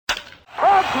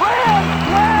Grand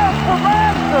slam for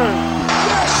Masters!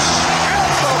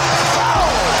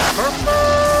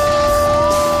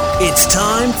 It's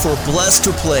time for Blessed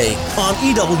to Play on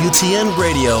EWTN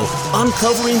Radio,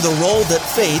 uncovering the role that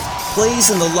faith plays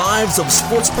in the lives of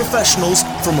sports professionals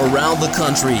from around the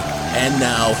country. And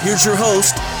now, here's your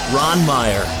host, Ron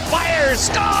Meyer. Fire,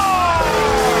 score!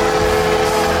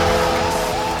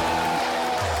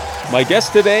 My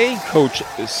guest today, Coach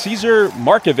Cesar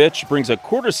Markovic, brings a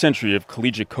quarter century of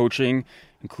collegiate coaching,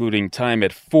 including time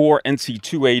at 4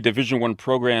 NC2A Division I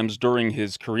programs during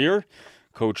his career.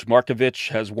 Coach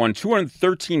Markovic has won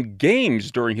 213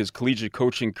 games during his collegiate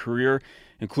coaching career,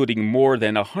 including more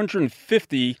than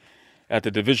 150 at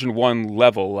the Division I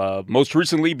level. Most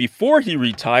recently, before he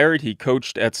retired, he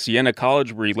coached at Siena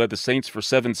College, where he led the Saints for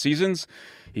 7 seasons.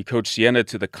 He coached Siena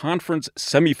to the conference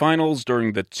semifinals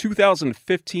during the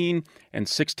 2015 and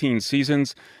 16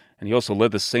 seasons, and he also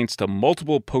led the Saints to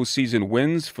multiple postseason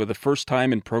wins for the first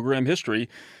time in program history.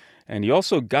 And he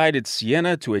also guided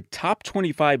Siena to a top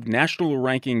 25 national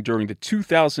ranking during the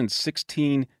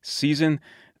 2016 season.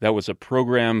 That was a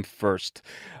program first.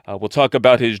 We'll talk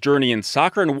about his journey in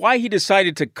soccer and why he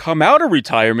decided to come out of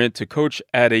retirement to coach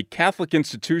at a Catholic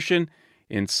institution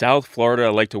in South Florida.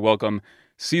 I'd like to welcome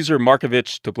Cesar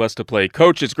Markovic to Blessed to Play.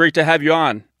 Coach, it's great to have you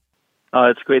on.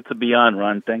 It's great to be on,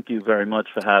 Ron. Thank you very much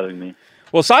for having me.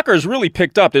 Well, soccer has really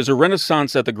picked up. There's a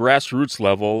renaissance at the grassroots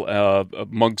level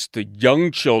amongst the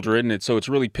young children, and so it's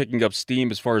really picking up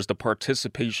steam as far as the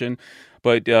participation.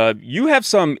 But you have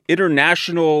some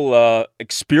international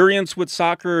experience with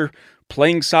soccer,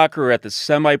 playing soccer at the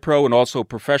semi-pro and also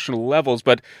professional levels.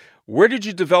 But where did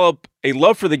you develop a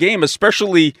love for the game,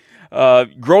 especially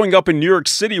growing up in New York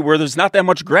City where there's not that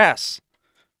much grass?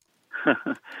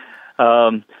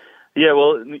 Yeah,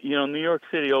 well, New York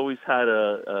City always had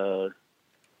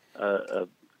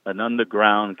an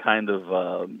underground kind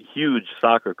of huge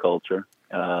soccer culture,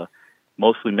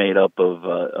 mostly made up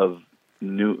of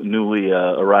newly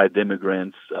arrived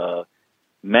immigrants,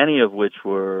 many of which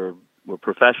were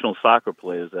professional soccer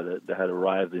players that had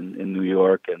arrived in New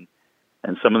York, and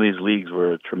some of these leagues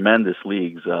were tremendous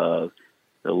leagues,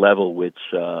 the level which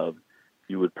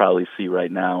you would probably see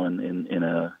right now in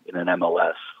an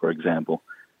MLS, for example.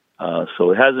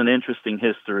 So it has an interesting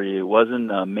history. It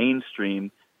wasn't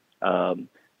mainstream.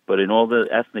 But in all the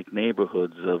ethnic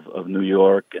neighborhoods of New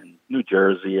York and New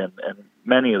Jersey and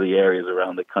many of the areas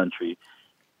around the country,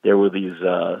 there were these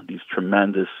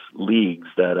tremendous leagues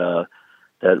that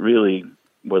really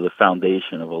were the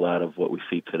foundation of a lot of what we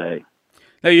see today.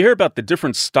 Now, you hear about the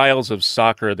different styles of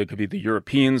soccer. There could be the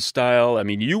European style. I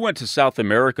mean, you went to South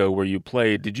America where you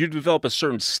played. Did you develop a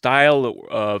certain style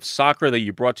of soccer that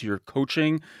you brought to your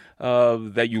coaching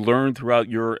that you learned throughout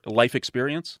your life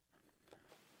experience?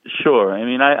 Sure. I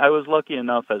mean, I was lucky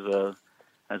enough as a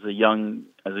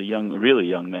really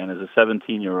young man, as a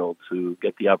 17-year-old, to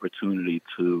get the opportunity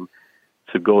to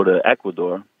go to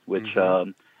Ecuador, which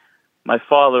my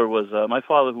father, who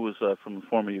was from the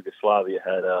former Yugoslavia,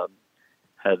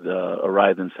 had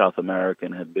arrived in South America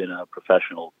and had been a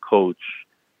professional coach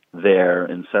there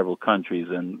in several countries,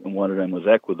 and one of them was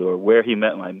Ecuador, where he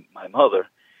met my mother,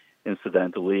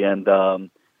 incidentally, and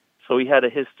so he had a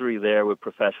history there with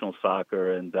professional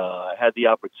soccer, and I had the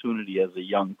opportunity as a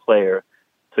young player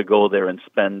to go there and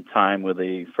spend time with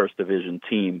a first division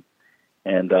team.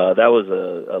 And that was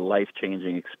a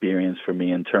life-changing experience for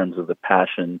me in terms of the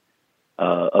passion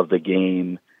of the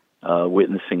game,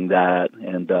 witnessing that.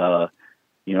 And,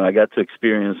 I got to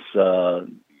experience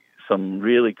some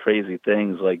really crazy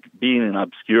things, like being in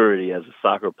obscurity as a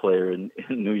soccer player in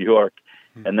New York,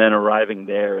 and then arriving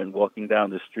there and walking down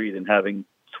the street and having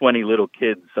 20 little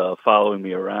kids following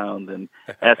me around and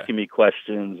asking me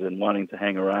questions and wanting to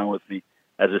hang around with me.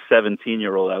 As a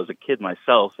 17-year-old, I was a kid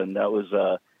myself, and that was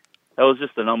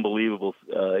just an unbelievable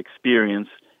experience,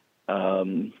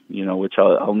 which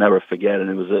I'll never forget. And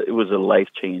it was a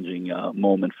life-changing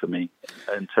moment for me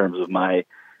in terms of my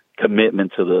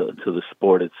commitment to the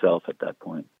sport itself at that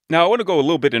point. Now, I want to go a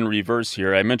little bit in reverse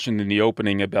here. I mentioned in the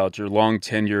opening about your long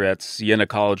tenure at Siena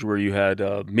College where you had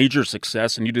major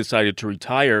success and you decided to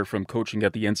retire from coaching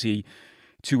at the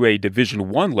NC2A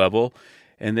Division I level.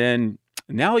 And then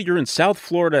now you're in South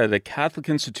Florida at a Catholic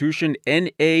institution,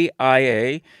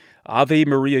 NAIA, Ave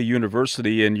Maria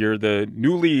University, and you're the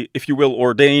newly, if you will,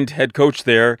 ordained head coach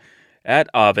there at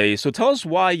Ave. So tell us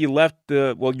why you left,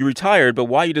 you retired, but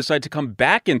why you decided to come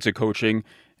back into coaching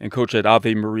and coach at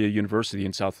Ave Maria University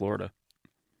in South Florida.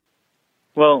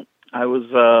 Well, I was,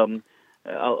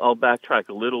 I'll backtrack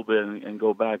a little bit and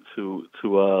go back to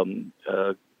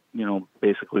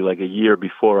basically like a year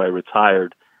before I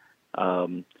retired.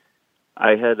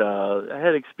 I had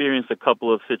experienced a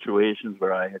couple of situations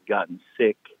where I had gotten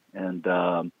sick and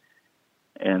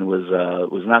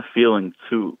was not feeling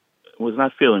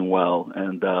well,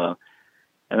 and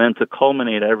then to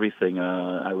culminate everything,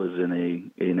 I was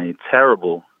in a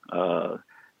terrible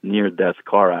near-death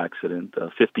car accident, a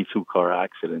 52 car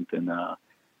accident in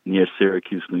near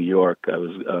Syracuse, New York. I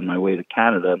was on my way to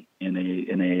Canada in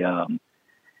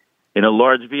a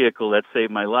large vehicle that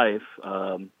saved my life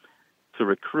to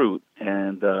recruit,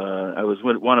 and I was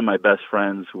with one of my best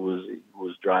friends who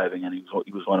was driving, and he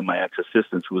was one of my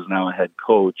ex-assistants who was now a head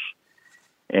coach,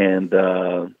 and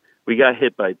we got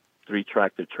hit by 3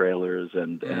 tractor trailers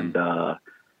and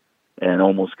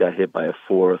almost got hit by a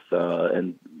fourth,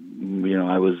 and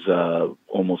I was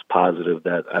almost positive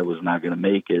that I was not going to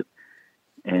make it,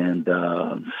 and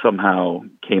somehow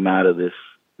came out of this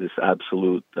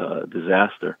absolute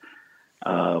disaster.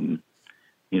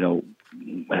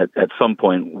 At some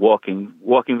point,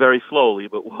 walking very slowly,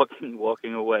 but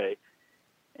walking away,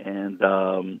 and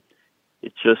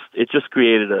it just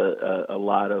created a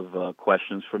lot of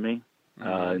questions for me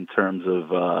in terms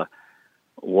of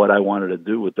what I wanted to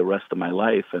do with the rest of my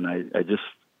life, and I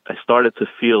started to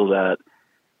feel that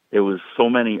there was so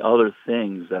many other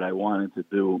things that I wanted to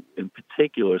do. In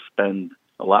particular, spend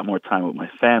a lot more time with my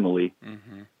family,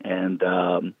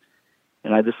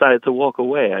 and I decided to walk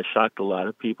away. I shocked a lot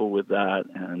of people with that,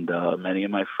 and many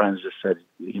of my friends just said,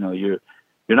 you're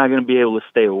not going to be able to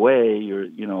stay away.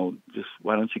 Just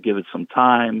why don't you give it some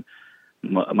time?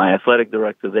 My athletic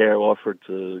director there offered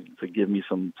to give me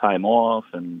some time off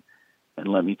and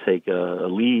let me take a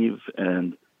leave,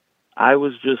 and I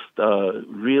was just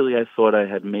really, I thought I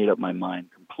had made up my mind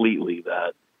completely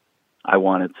that I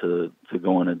wanted to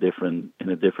go in a different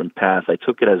path. I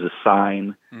took it as a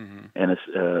sign and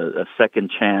a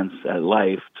second chance at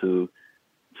life to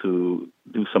do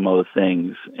some other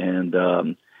things. And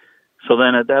so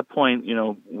then at that point,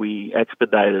 we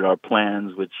expedited our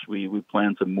plans, which we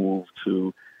planned to move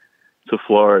to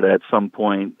Florida at some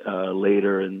point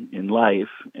later in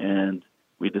life, and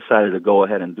we decided to go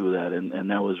ahead and do that.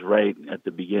 And that was right at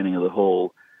the beginning of the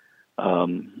whole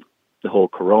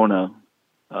corona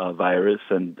virus,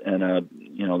 and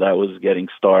that was getting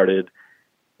started,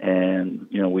 and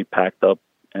we packed up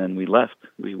and we left.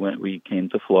 We came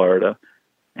to Florida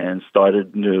and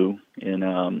started new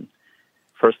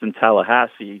first in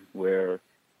Tallahassee, where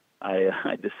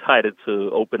I decided to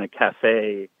open a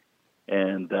cafe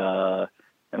and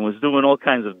was doing all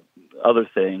kinds of other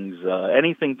things,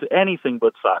 anything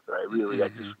but soccer. I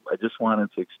just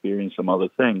wanted to experience some other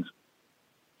things,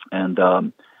 and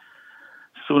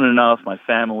soon enough, my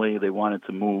family, they wanted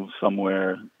to move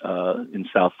somewhere in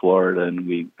South Florida, and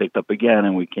we picked up again,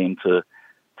 and we came to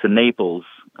Naples,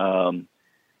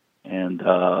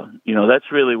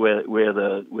 that's really where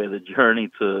the journey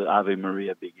to Ave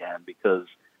Maria began, because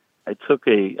I took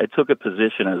a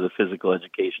position as a physical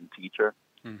education teacher,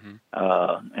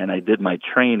 and I did my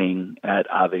training at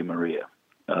Ave Maria,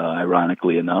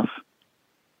 ironically enough,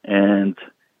 and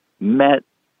met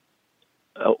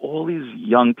all these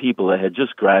young people that had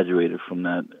just graduated from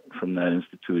that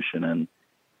institution,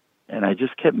 and I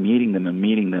just kept meeting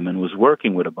them and was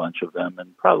working with a bunch of them,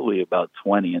 and probably about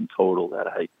 20 in total that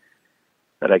I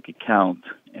could count.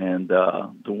 And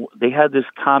they had this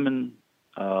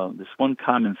one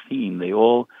common theme. They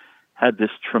all had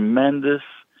this tremendous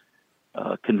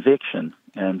conviction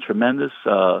and tremendous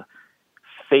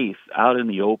faith out in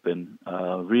the open,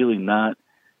 really not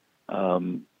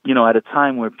at a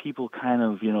time where people kind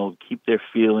of, keep their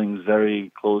feelings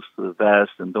very close to the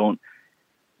vest and don't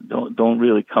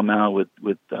really come out with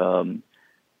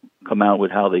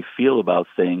how they feel about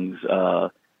things.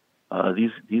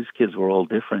 These kids were all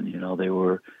different. They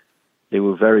were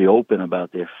very open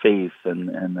about their faith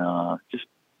and just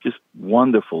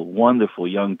wonderful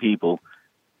young people.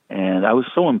 And I was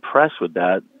so impressed with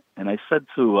that. And I said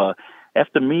to,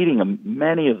 after meeting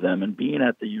many of them and being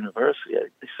at the university, I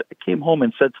came home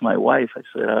and said to my wife, I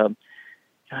said,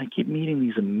 I keep meeting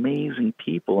these amazing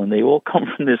people, and they all come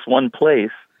from this one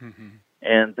place.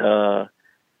 And,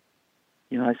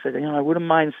 I said, I wouldn't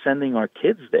mind sending our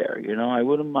kids there. I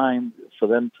wouldn't mind for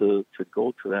them to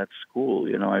go to that school.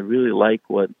 I really like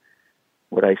what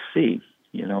I see,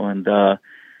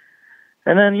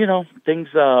 and then, things,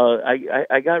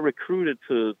 I got recruited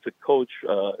to coach,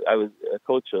 I was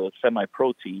coach a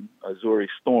semi-pro team, Missouri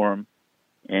Storm.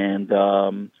 And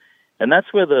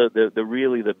that's where the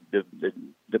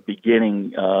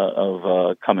beginning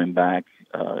of coming back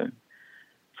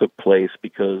took place,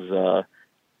 because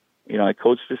I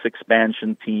coached this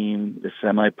expansion team, the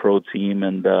semi-pro team,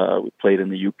 and we played in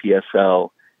the UPSL,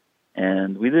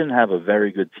 and we didn't have a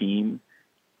very good team.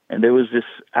 And there was this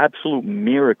absolute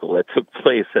miracle that took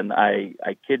place, and I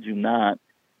kid you not,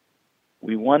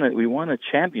 we won a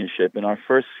championship in our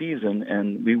first season,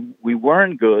 and we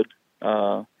weren't good,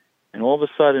 and all of a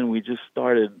sudden we just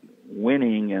started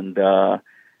winning, and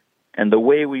the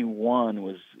way we won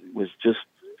was just,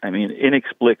 I mean,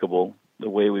 inexplicable. The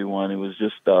way we won, it was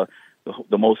just the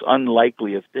most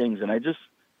unlikely of things, and I just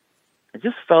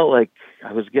felt like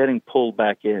I was getting pulled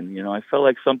back in. You know, I felt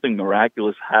like something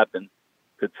miraculous happened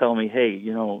to tell me, hey,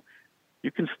 you know,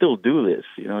 you can still do this.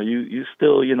 You know, you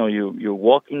still, you know, you're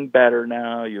walking better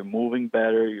now, you're moving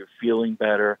better, you're feeling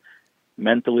better,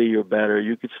 mentally you're better.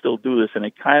 You could still do this, and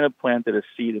it kind of planted a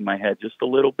seed in my head just a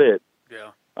little bit.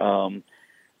 Yeah.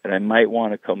 That I might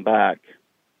want to come back.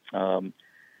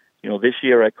 You know, this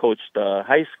year I coached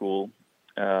high school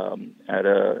at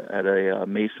a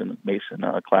Mason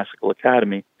Classical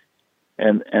Academy,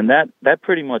 and that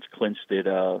pretty much clinched it.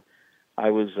 I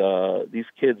was these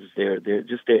kids, they're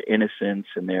just their innocence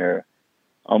and their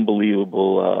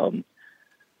unbelievable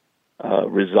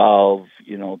resolve,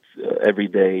 you know,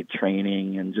 everyday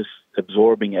training and just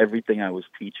absorbing everything I was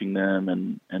teaching them,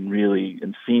 and really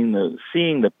seeing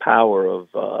the power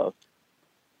of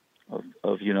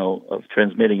you know, of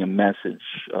transmitting a message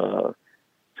to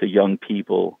young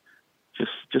people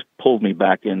just pulled me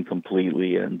back in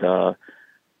completely,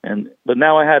 but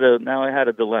now I had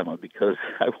a dilemma, because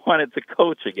I wanted to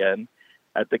coach again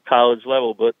at the college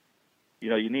level, but you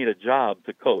know, you need a job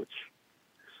to coach.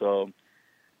 So,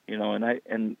 you know,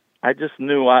 and I just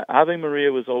knew Ave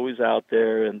Maria was always out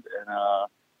there, and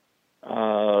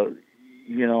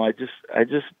you know, I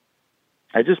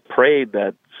just prayed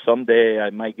that someday I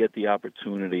might get the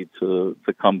opportunity to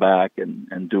come back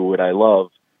and do what I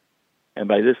love. And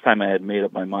by this time I had made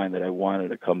up my mind that I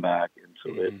wanted to come back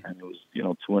into it. And it was, you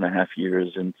know, 2.5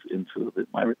 years into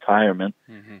my retirement.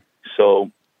 So,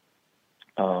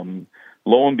 lo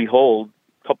and behold,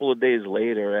 a couple of days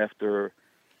later, after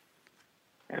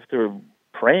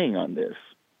praying on this,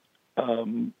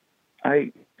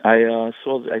 I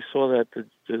saw that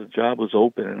the job was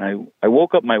open, and I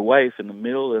woke up my wife in the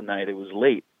middle of the night. It was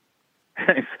late. And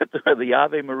I said to her, the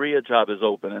Ave Maria job is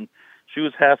open. And she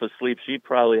was half asleep. She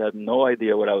probably had no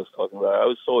idea what I was talking about. I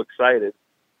was so excited.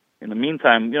 In the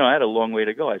meantime, you know, I had a long way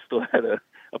to go. I still had to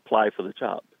apply for the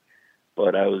job.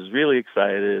 But I was really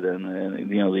excited, and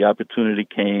you know, the opportunity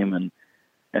came, and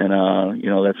you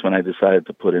know, that's when I decided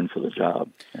to put in for the job.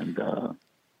 And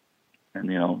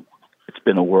you know, it's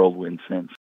been a whirlwind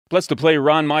since. Blessed to Play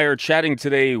Ron Meyer chatting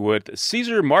today with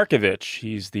Cesar Markovic.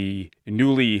 He's the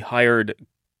newly hired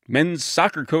men's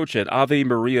soccer coach at Ave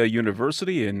Maria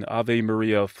University in Ave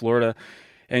Maria, Florida.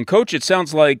 And Coach, it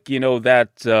sounds like, you know,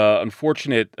 that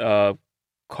unfortunate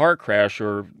car crash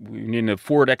or in a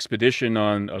Ford Expedition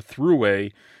on a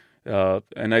thruway.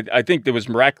 And I think it was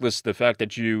miraculous, the fact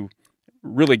that you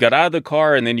really got out of the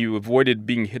car and then you avoided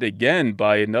being hit again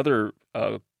by another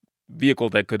vehicle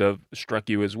that could have struck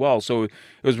you as well. So it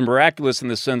was miraculous in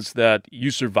the sense that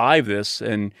you survived this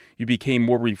and you became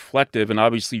more reflective, and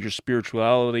obviously your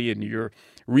spirituality and your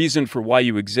reason for why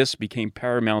you exist became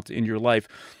paramount in your life.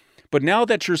 But now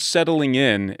that you're settling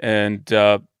in, and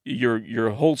your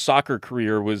whole soccer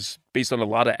career was based on a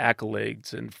lot of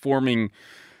accolades and forming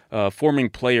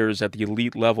players at the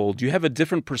elite level, do you have a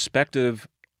different perspective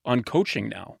on coaching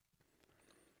now?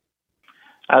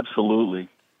 Absolutely.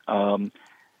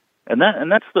 And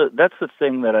that's the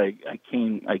thing that I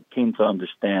came to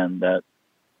understand, that,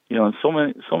 you know, and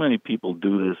so many people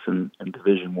do this in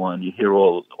Division I. You hear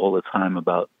all the time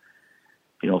about,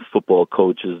 you know, football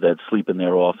coaches that sleep in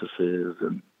their offices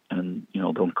and you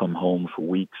know, don't come home for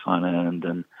weeks on end,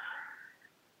 and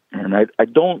I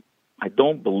don't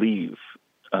believe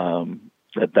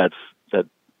that's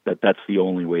the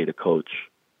only way to coach.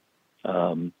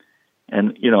 And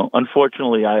you know,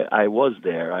 unfortunately, I was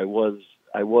there. I was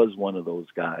one of those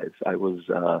guys. I was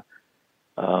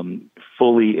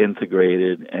fully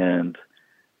integrated and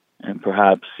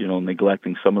perhaps, you know,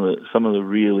 neglecting some of the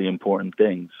really important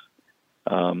things.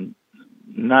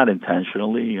 Not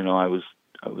intentionally, you know, I was,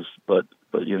 but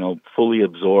you know, fully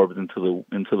absorbed into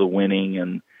the winning,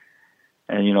 and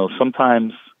you know,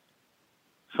 sometimes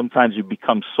you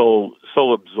become so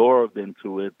absorbed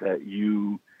into it that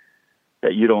you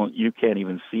can't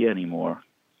even see anymore.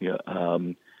 Yeah.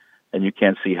 And you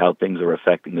can't see how things are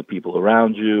affecting the people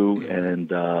around you,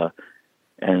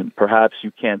 and perhaps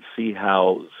you can't see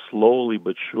how slowly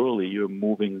but surely you're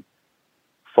moving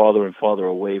farther and farther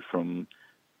away from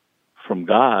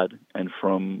God and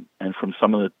from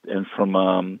some of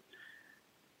from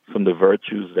the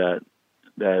virtues that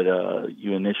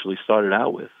you initially started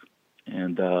out with,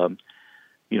 and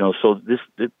you know, so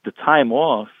the time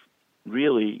off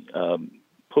really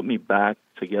put me back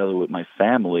together with my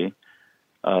family,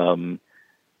 and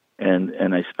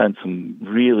I spent some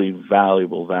really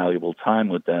valuable time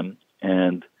with them,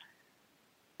 and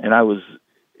I was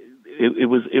it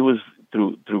was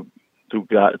through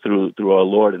God, through our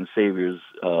Lord and Savior's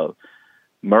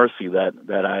mercy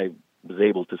that I was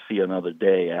able to see another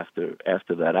day after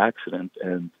that accident,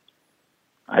 and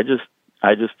I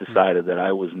just decided that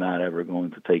I was not ever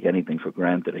going to take anything for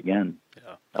granted again,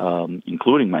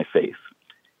 including my faith.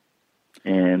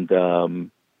 And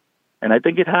I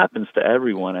think it happens to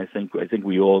everyone. I think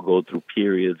we all go through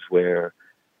periods where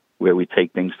we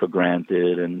take things for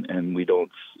granted, and we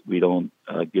don't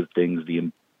give things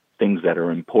that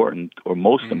are important or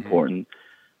most important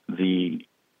the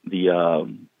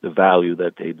value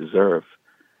that they deserve.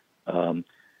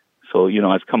 So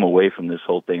I've come away from this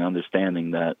whole thing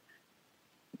understanding that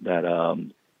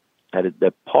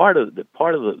part of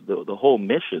the whole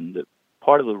mission, that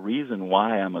part of the reason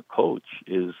why I'm a coach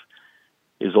is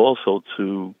also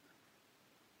to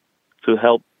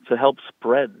help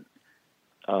spread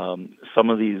some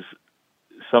of these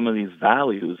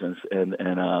values and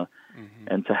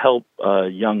to help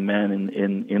young men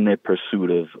in their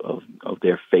pursuit of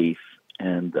their faith,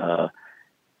 and I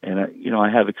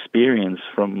have experience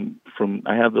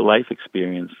I have the life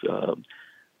experience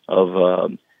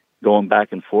of going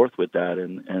back and forth with that,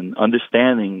 and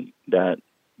understanding that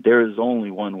there is only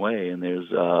one way, and there's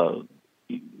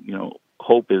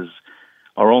hope is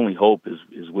our only hope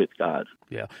is with God.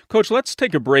 Yeah. Coach, let's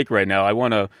take a break right now. I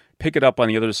want to pick it up on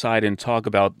the other side and talk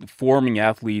about forming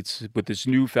athletes with this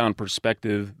newfound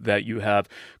perspective that you have.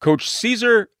 Coach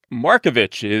Cesar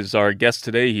Markovic is our guest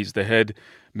today. He's the head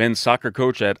men's soccer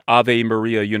coach at Ave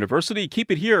Maria University. Keep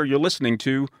it here. You're listening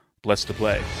to Blessed to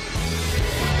Play.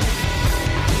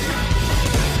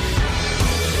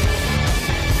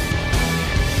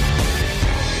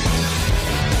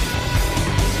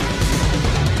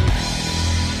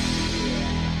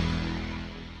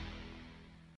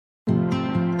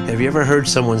 Have you ever heard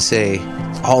someone say,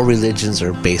 all religions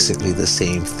are basically the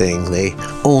same thing, they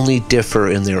only differ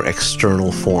in their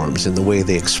external forms, in the way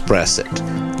they express it?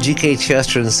 G.K.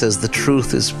 Chesterton says the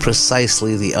truth is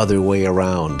precisely the other way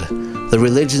around. The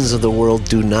religions of the world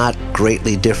do not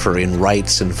greatly differ in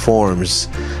rites and forms.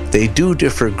 They do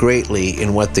differ greatly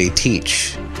in what they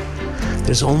teach.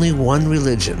 There's only one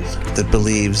religion that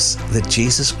believes that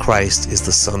Jesus Christ is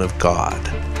the Son of God,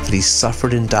 that he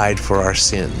suffered and died for our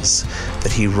sins,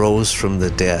 that he rose from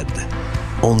the dead.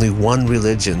 Only one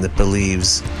religion that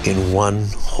believes in one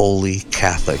holy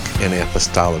Catholic and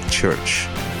Apostolic Church,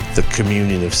 the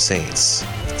communion of saints,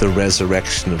 the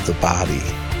resurrection of the body,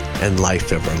 and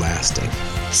life everlasting.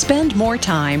 Spend more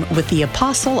time with the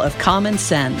Apostle of Common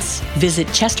Sense. Visit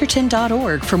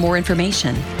chesterton.org for more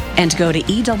information, and go to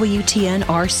EWTNRC.com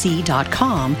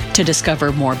to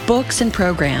discover more books and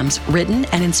programs written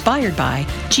and inspired by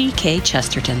G.K.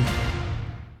 Chesterton.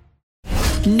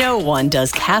 No one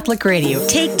does Catholic radio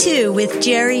Take Two with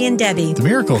Jerry and Debbie. The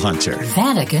Miracle Hunter.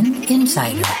 Vatican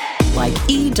Insider. like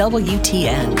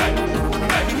EWTN.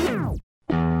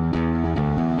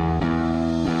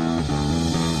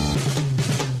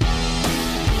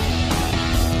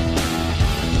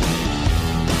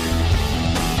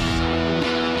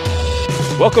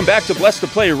 Welcome back to Blessed to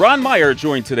Play. Ron Meyer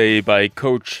joined today by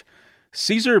Coach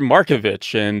Cesar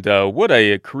Markovic, and what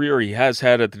a career he has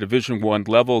had at the Division I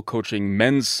level, coaching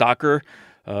men's soccer.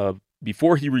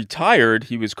 Before he retired,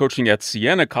 he was coaching at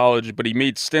Siena College, but he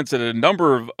made stints at a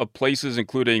number of places,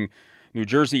 including New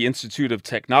Jersey Institute of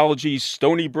Technology,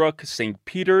 Stony Brook, St.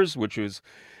 Peter's,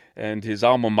 and his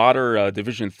alma mater,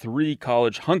 Division III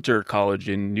college, Hunter College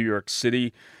in New York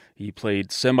City. He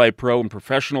played semi-pro and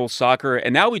professional soccer,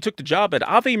 and now he took the job at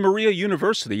Ave Maria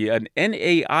University, an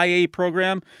NAIA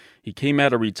program. He came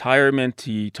out of retirement.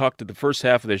 He talked at the first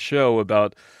half of the show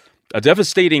about a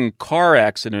devastating car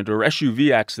accident, or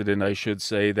SUV accident, I should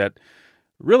say, that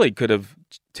really could have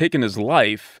taken his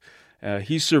life.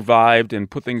 He survived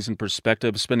and put things in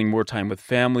perspective, spending more time with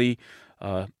family,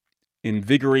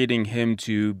 invigorating him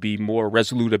to be more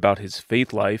resolute about his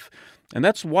faith life. And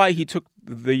that's why he took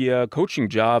the coaching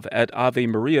job at Ave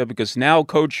Maria, because now,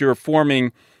 Coach, you're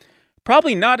forming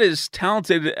probably not as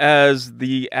talented as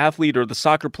the athlete or the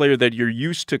soccer player that you're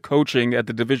used to coaching at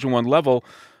the Division I level,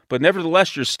 but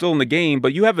nevertheless, you're still in the game.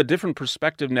 But you have a different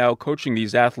perspective now coaching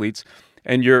these athletes,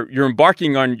 and you're going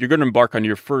to embark on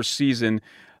your first season.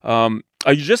 Are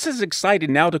you just as excited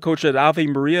now to coach at Ave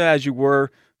Maria as you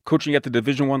were coaching at the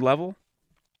Division I level?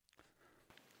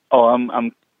 Oh,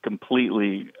 I'm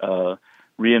completely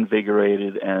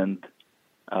reinvigorated, and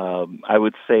I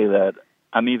would say that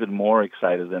I'm even more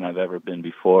excited than I've ever been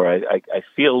before. I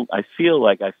feel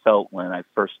like I felt when I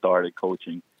first started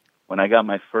coaching, when I got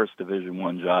my first Division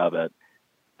I job at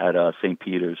St.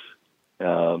 Peter's.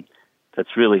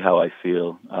 That's really how I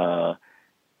feel.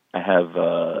 I have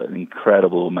an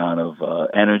incredible amount of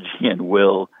energy and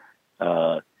will,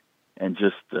 and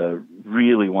just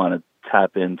really want to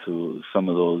tap into some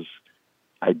of those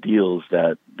ideals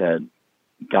that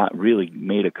really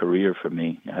made a career for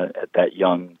me at that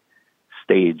young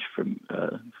stage.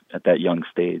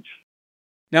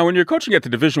 Now, when you're coaching at the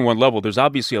Division I level, there's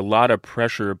obviously a lot of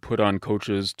pressure put on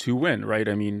coaches to win, right?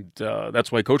 I mean, that's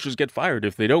why coaches get fired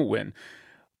if they don't win.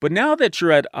 But now that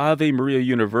you're at Ave Maria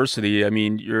University, I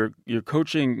mean, you're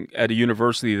coaching at a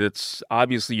university that's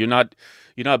obviously you're not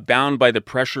bound by the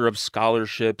pressure of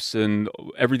scholarships and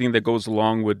everything that goes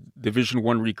along with Division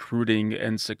I recruiting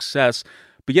and success.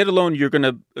 But yet alone, you're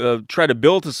going to try to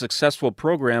build a successful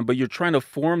program, but you're trying to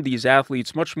form these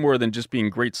athletes much more than just being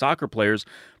great soccer players,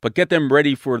 but get them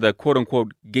ready for the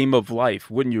quote-unquote game of life.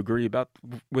 Wouldn't you agree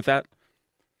with that?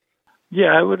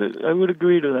 Yeah, I would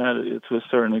agree to that to a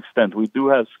certain extent. We do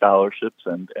have scholarships,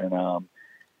 and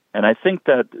I think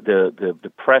that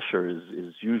the pressure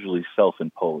is usually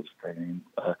self-imposed. I mean,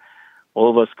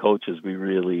 all of us coaches,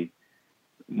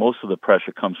 most of the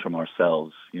pressure comes from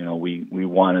ourselves. You know, we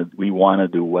want to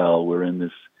do well. We're in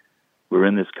this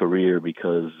career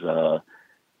because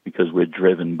we're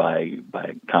driven by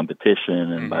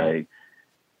competition and by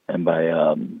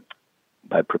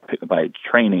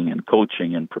training and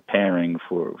coaching and preparing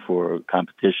for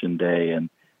competition day. And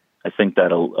I think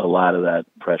that a lot of that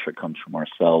pressure comes from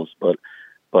ourselves. But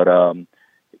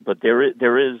there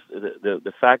is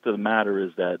the fact of the matter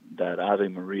is that Ave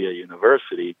Maria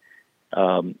University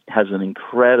has an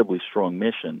incredibly strong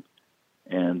mission,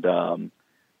 and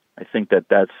I think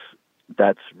that's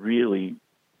really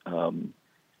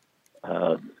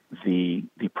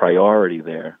the priority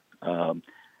there.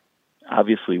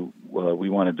 Obviously, we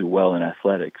want to do well in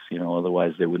athletics. You know,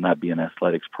 otherwise there would not be an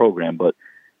athletics program. But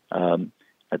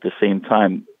at the same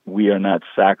time, we are not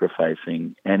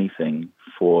sacrificing anything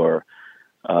for.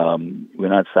 We're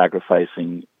not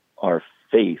sacrificing our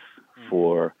faith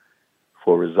for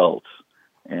results.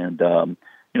 And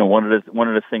you know, one of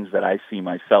the things that I see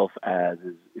myself as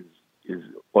is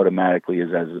automatically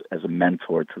as a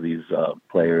mentor to these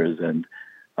players, and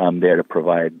I'm there to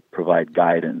provide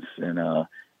guidance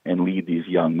and lead these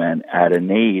young men at an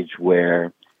age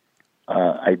where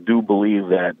I do believe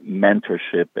that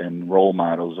mentorship and role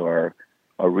models are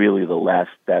really the last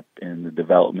step in the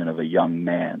development of a young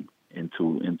man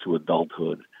into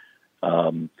adulthood.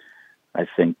 I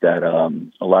think that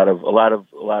a lot of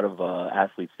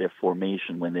athletes, their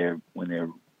formation when they're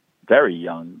very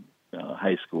young,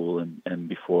 high school and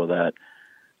before that,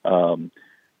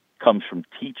 comes from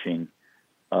teaching.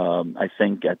 I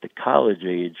think at the college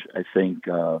age, I think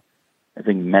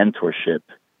mentorship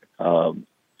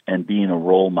and being a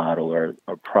role model are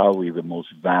probably the most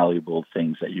valuable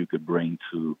things that you could bring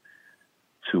to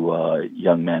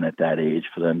young men at that age,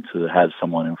 for them to have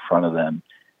someone in front of them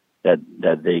that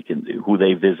they can, who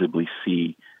they visibly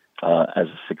see as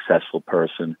a successful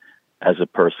person, as a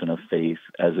person of faith,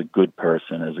 as a good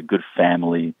person, as a good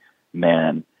family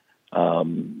man. I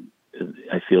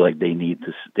feel like they need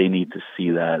to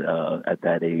see that at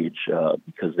that age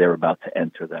because they're about to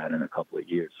enter that in a couple of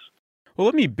years. Well,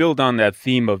 let me build on that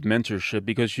theme of mentorship,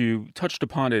 because you touched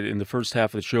upon it in the first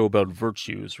half of the show about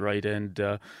virtues, right? And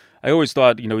I always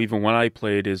thought, you know, even when I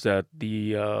played, is that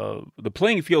the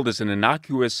playing field is an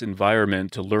innocuous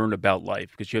environment to learn about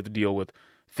life, because you have to deal with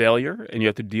failure and you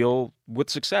have to deal with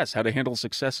success, how to handle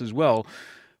success as well.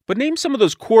 But name some of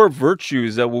those core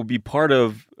virtues that will be part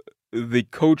of the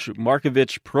Coach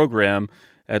Markovic program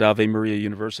at Ave Maria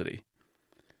University.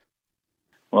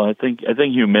 Well, I think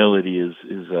humility is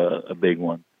a big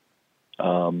one.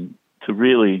 To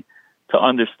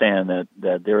understand that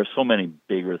there are so many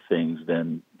bigger things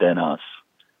than us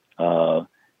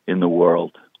in the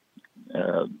world.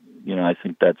 You know, I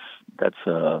think that's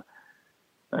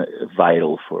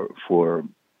vital for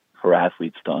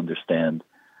athletes to understand.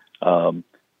 And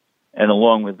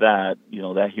along with that, you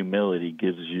know, that humility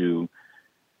gives you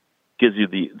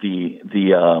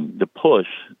the push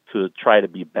to try to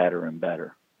be better and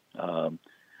better.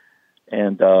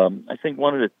 I think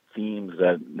one of the themes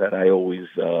that I always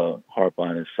harp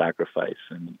on is sacrifice,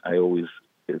 and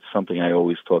it's something I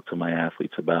always talk to my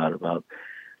athletes about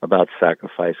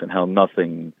sacrifice, and how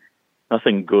nothing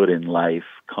good in life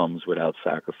comes without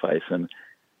sacrifice. And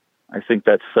I think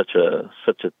that's such a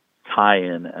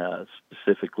tie-in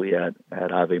specifically at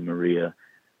Ave Maria,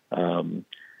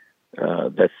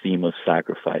 that theme of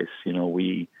sacrifice. You know,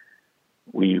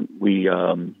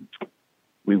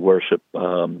 worship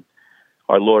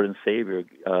our Lord and Savior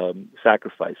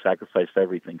sacrificed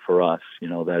everything for us.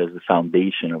 That is the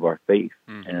foundation of our faith.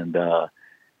 Mm-hmm.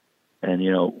 And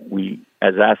we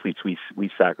as athletes we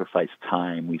sacrifice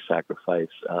time, we sacrifice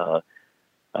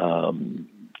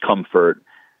comfort,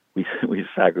 we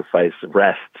sacrifice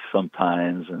rest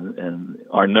sometimes, and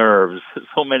our nerves.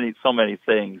 So many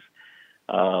things.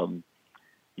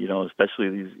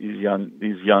 Especially these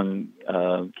young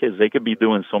kids, they could be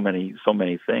doing so many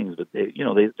things, but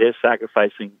they're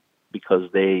sacrificing because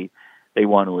they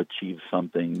want to achieve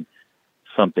something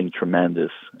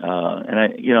tremendous. And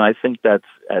I think that's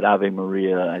at Ave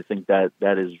Maria. I think that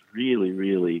is really,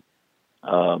 really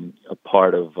a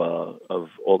part of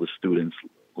all the students'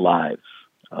 lives.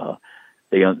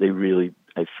 They really,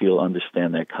 I feel,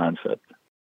 understand that concept.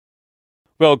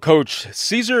 Well, Coach,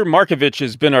 Cesar Markovic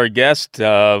has been our guest.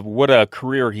 What a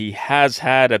career he has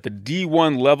had at the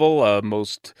D1 level,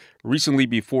 most recently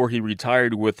before he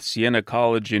retired with Siena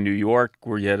College in New York,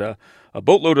 where he had a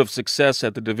boatload of success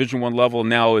at the Division I level.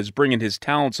 Now is bringing his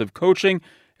talents of coaching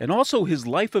and also his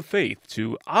life of faith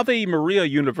to Ave Maria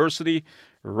University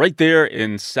right there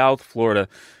in South Florida.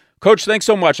 Coach, thanks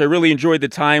so much. I really enjoyed the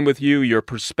time with you, your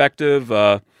perspective,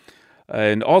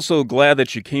 and also glad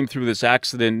that you came through this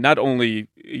accident, not only,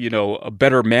 a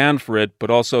better man for it, but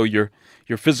also your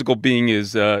physical being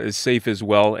is safe as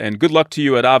well. And good luck to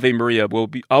you at Ave Maria.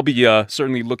 I'll be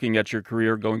certainly looking at your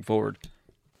career going forward.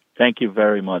 Thank you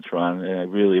very much, Ron. I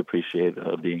really appreciate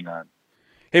being on.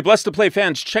 Hey, Blessed to Play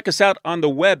fans, check us out on the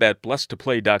web at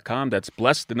blessedtoplay.com. That's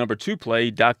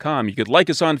blessed2play.com. You could like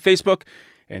us on Facebook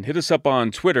and hit us up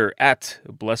on Twitter at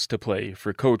blessedtoplay.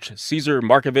 For Coach Cesar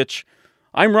Markovic,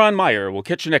 I'm Ron Meyer. We'll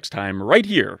catch you next time right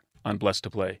here on Blessed to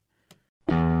Play.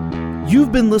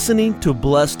 You've been listening to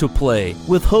Blessed to Play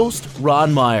with host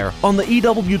Ron Meyer on the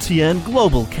EWTN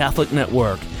Global Catholic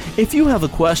Network. If you have a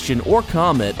question or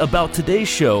comment about today's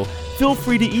show, feel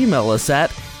free to email us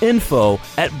at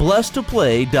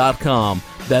info@blessedtoplay.com.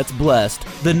 That's blessed,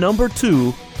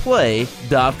 2,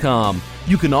 play.com.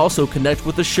 You can also connect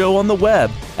with the show on the web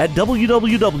at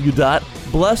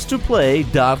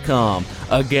www.blessedtoplay.com.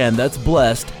 Again, that's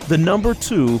blessed,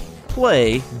 2,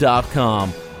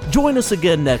 play.com. Join us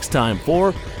again next time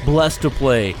for Blessed to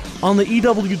Play on the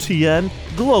EWTN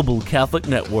Global Catholic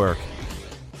Network.